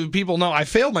 little do people know, I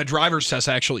failed my driver's test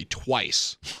actually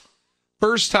twice.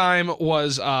 First time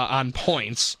was on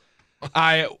points.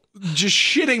 I just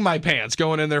shitting my pants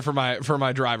going in there for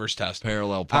my driver's test.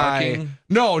 Parallel parking.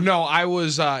 No, I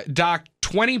was docked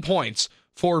 20 points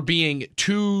for being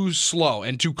too slow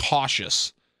and too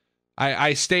cautious.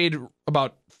 I stayed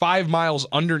about 5 miles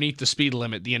underneath the speed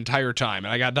limit the entire time,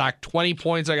 and I got docked 20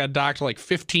 points. I got docked like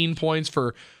 15 points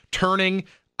for turning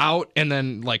out and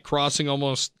then like crossing,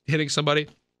 almost hitting somebody.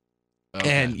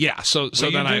 Okay. And yeah, so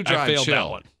Well, then I failed chill. that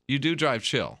one. You do drive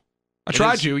chill. I It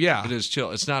tried is- to, yeah. It is chill.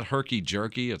 It's not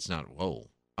herky-jerky. It's not, whoa.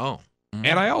 Oh.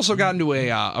 And I also got into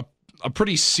a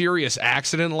pretty serious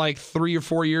accident like 3 or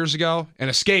 4 years ago and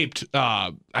escaped.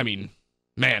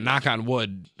 Man, knock on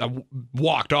wood, I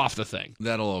walked off the thing.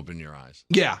 That'll open your eyes.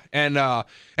 Yeah, and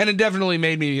it definitely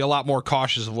made me a lot more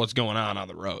cautious of what's going on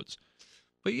the roads.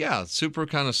 But yeah, super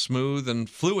kind of smooth and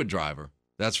fluid driver.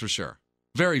 That's for sure.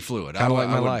 Very fluid. Kinda like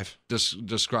my I would life.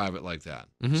 Describe it like that.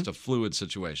 Mhm. Just a fluid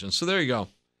situation. So there you go.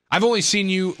 I've only seen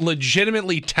you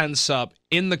legitimately tense up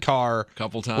in the car A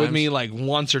couple times. with me like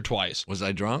once or twice. Was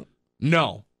I drunk?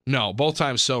 No, both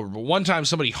times sober. But one time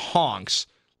somebody honks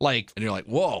like And you're like,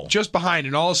 whoa. just behind,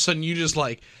 and all of a sudden you just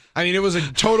like, I mean, it was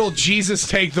a total Jesus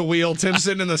take the wheel. Tim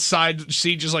sitting in the side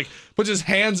seat just like puts his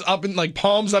hands up and like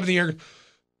palms up in the air.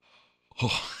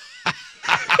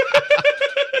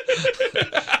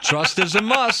 Trust is a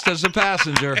must as a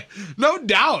passenger. No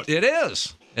doubt. It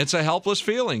is. It's a helpless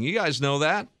feeling. You guys know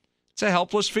that. It's a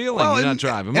helpless feeling. Well, You're not and-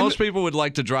 driving. and- Most people would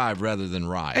like to drive rather than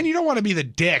ride. And you don't want to be the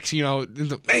dicks, you know.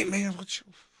 Hey man,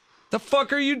 the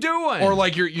fuck are you doing? or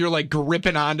like you're like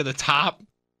gripping onto the top.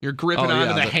 You're gripping Oh, yeah,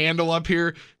 onto the the- handle up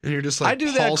here, and you're just like I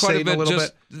do that quite a pulsating bit. little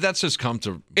Just, bit. That's just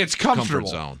comfortable. It's comfortable, Comfort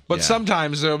zone. but Yeah.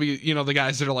 sometimes there'll be the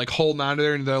guys that are like holding onto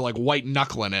there and they're like white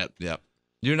knuckling it. Yep.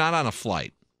 You're not on a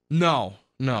flight. No.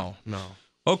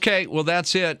 Okay, well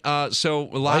that's it. So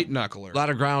a lot, White knuckler. lot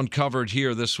of ground covered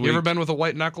here this week. You ever been with a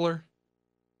white knuckler?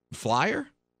 Flyer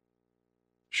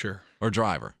Sure. or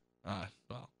driver? Well,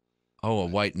 Oh, a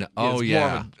white. it's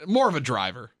Yeah. more of a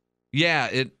driver Yeah.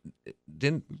 It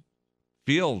didn't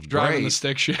feel driving great. the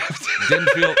stick shift.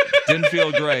 Didn't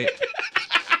feel great.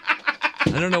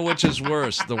 I don't know which is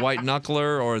worse, the white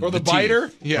knuckler or the teeth.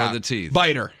 biter? Yeah. Or the teeth.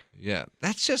 Biter. Yeah.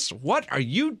 That's just, what are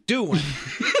you doing?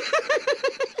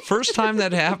 First time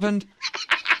that happened,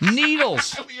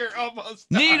 needles. You're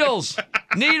almost Needles.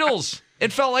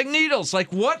 It felt like needles.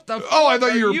 Like, what the Oh, I fuck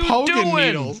thought you are were poking doing?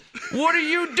 needles. What are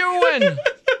you doing?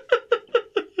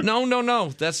 No.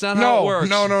 That's not how it works.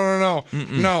 No.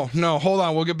 No. Hold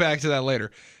on. We'll get back to that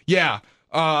later. Yeah.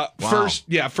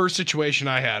 First situation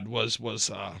I had was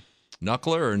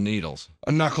Knuckler or needles?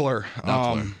 a knuckler.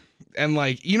 Knuckler. And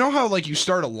like, you know how like you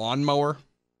start a lawnmower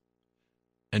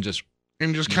And just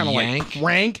and just kind of like yank?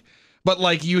 crank, but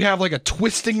like you have like a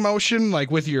twisting motion like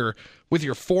with your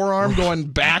forearm going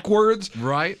backwards.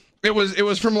 right. It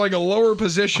was from like a lower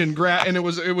position and it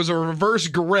was a reverse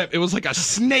grip. It was like a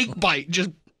snake bite.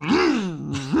 Just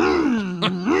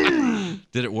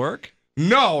Did it work?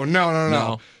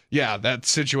 No. Yeah, that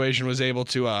situation was able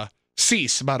to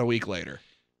cease about a week later.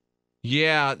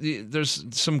 Yeah, there's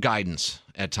some guidance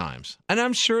at times. And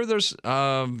I'm sure there's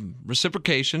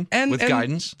reciprocation with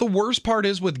guidance. The worst part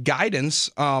is with guidance,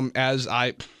 as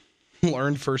I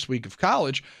learned first week of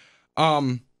college,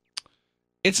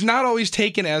 it's not always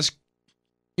taken as,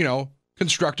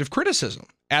 constructive criticism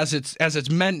as it's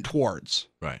meant towards.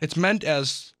 Right. It's meant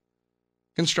as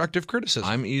constructive criticism.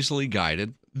 I'm easily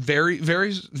guided. Very,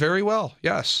 very, very well.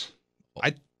 Yes.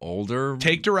 older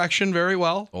Take direction very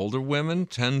well. older women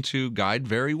tend to guide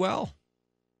very well.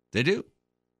 They do.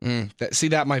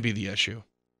 That might be the issue.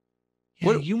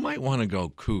 Yeah, you might want to go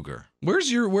cougar.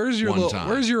 Where's your One little, time.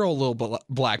 where's your old little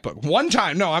black book? One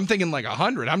time? No, I'm thinking like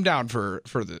 100. I'm down for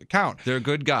the count. They're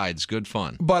good guides, good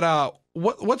fun. But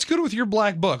what's good with your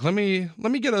black book? Let me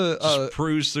get Just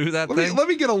cruise through that thing. let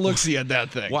me get a look-see at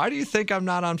that thing. Why do you think I'm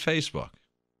not on Facebook?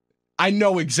 I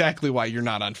know exactly why you're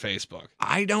not on Facebook.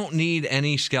 I don't need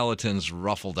any skeletons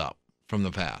ruffled up from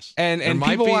the past. And There might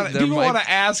people be- want there might- to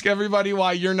ask everybody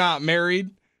why you're not married.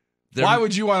 there- Why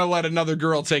would you want to let another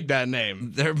girl take that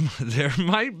name? there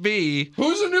might be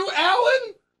Who's the new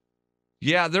Alan?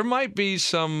 yeah, there might be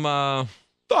some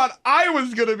Thought I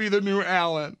was gonna be the new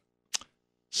Alan.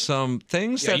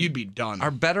 things Yeah, that you'd be done. are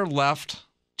better left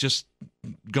just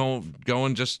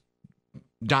going just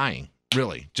dying.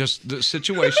 Really, just the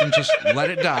situation, just let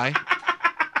it die.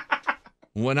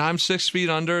 When I'm 6 feet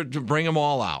under, to bring them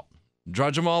all out,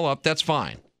 drudge them all up. That's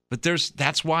fine. But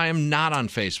that's why I'm not on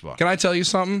Facebook. Can I tell you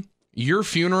something? Your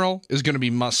funeral is going to be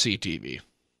must-see TV.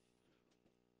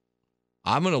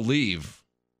 I'm going to leave.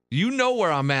 You know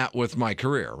where I'm at with my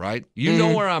career, right? You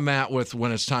know where I'm at with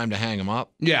when it's time to hang them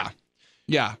up. Yeah.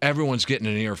 Everyone's getting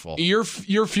an earful. Your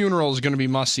funeral is going to be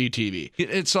must-see TV.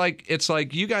 It's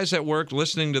like you guys at work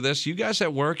listening to this. You guys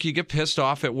at work, you get pissed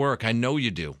off at work. I know you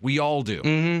do. We all do.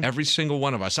 Every single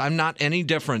one of us. I'm not any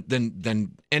different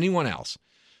than anyone else.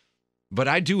 But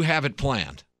I do have it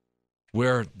planned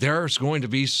where there's going to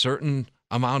be certain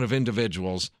amount of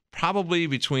individuals, probably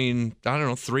between,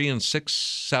 3 and 6,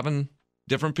 7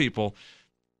 different people,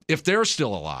 if they're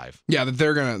still alive. Yeah, that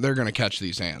they're gonna catch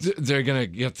these hands. They're going to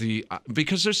get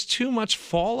because there's too much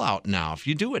fallout now. If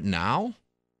you do it now,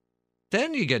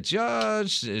 then you get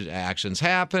judged, actions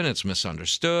happen, it's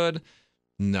misunderstood.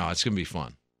 No, it's going to be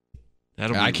fun.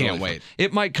 I can't wait.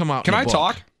 It might come out Can in a I book.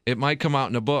 talk? It might come out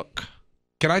in a book.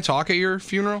 Can I talk at your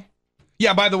funeral?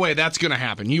 Yeah, by the way, that's going to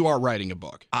happen. You are writing a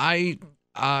book. I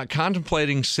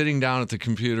contemplating sitting down at the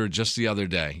computer just the other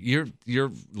day.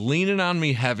 You're leaning on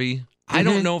me heavy. I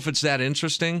don't know if it's that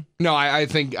interesting. No, I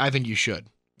think you should.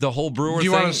 The whole Brewer Do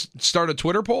you thing. want to start a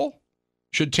Twitter poll?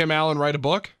 Should Tim Allen write a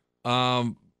book?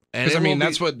 And Because it I mean,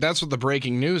 will that's what the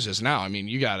breaking news is now. I mean,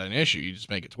 you got an issue, you just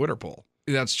make a Twitter poll.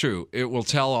 That's true. It will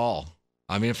tell all.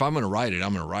 I mean, if I'm going to write it,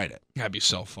 I'm going to write it. That'd be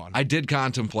so fun. I did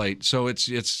contemplate, so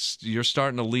it's you're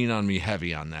starting to lean on me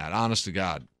heavy on that. Honest to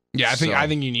God. Yeah, I think So-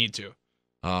 you need to.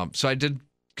 So I did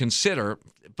consider,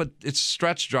 but it's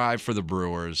stretch drive for the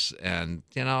Brewers, and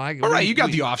All right, you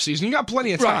got the off season. You got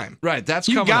plenty of time. Right, that's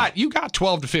You coming up. got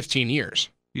 12 to 15 years.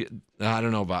 I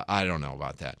don't know about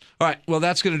that. All right, well,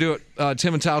 that's going to do it.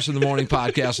 Tim and Tausch in the Morning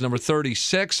podcast number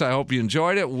 36. I hope you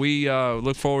enjoyed it. We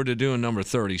look forward to doing number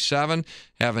 37.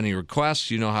 Have any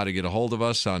requests? You know how to get a hold of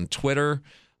us on Twitter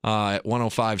at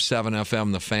 105.7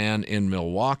 FM The Fan in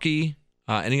Milwaukee.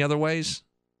 Any other ways?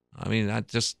 I mean,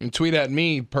 And tweet at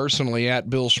me personally at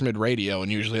Bill Schmid Radio,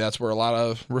 and usually that's where a lot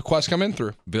of requests come in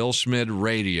through. Bill Schmid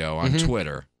Radio on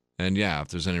Twitter. And yeah, if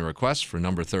there's any requests for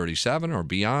number 37 or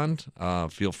beyond,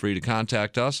 feel free to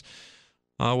contact us.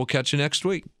 We'll catch you next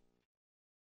week.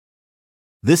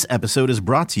 This episode is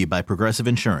brought to you by Progressive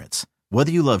Insurance.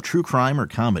 Whether you love true crime or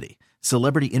comedy,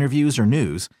 celebrity interviews or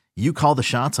news, you call the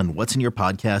shots on what's in your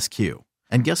podcast queue.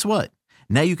 And guess what?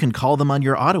 Now you can call them on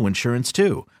your auto insurance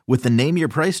too with the Name Your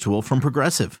Price tool from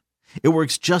Progressive. It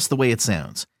works just the way it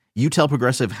sounds. You tell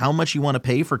Progressive how much you want to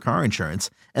pay for car insurance,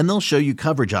 and they'll show you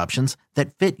coverage options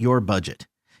that fit your budget.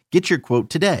 Get your quote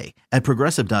today at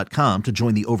Progressive.com to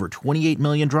join the over 28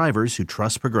 million drivers who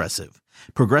trust Progressive.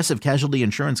 Progressive Casualty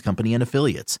Insurance Company and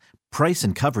Affiliates. Price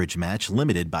and coverage match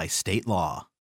limited by state law.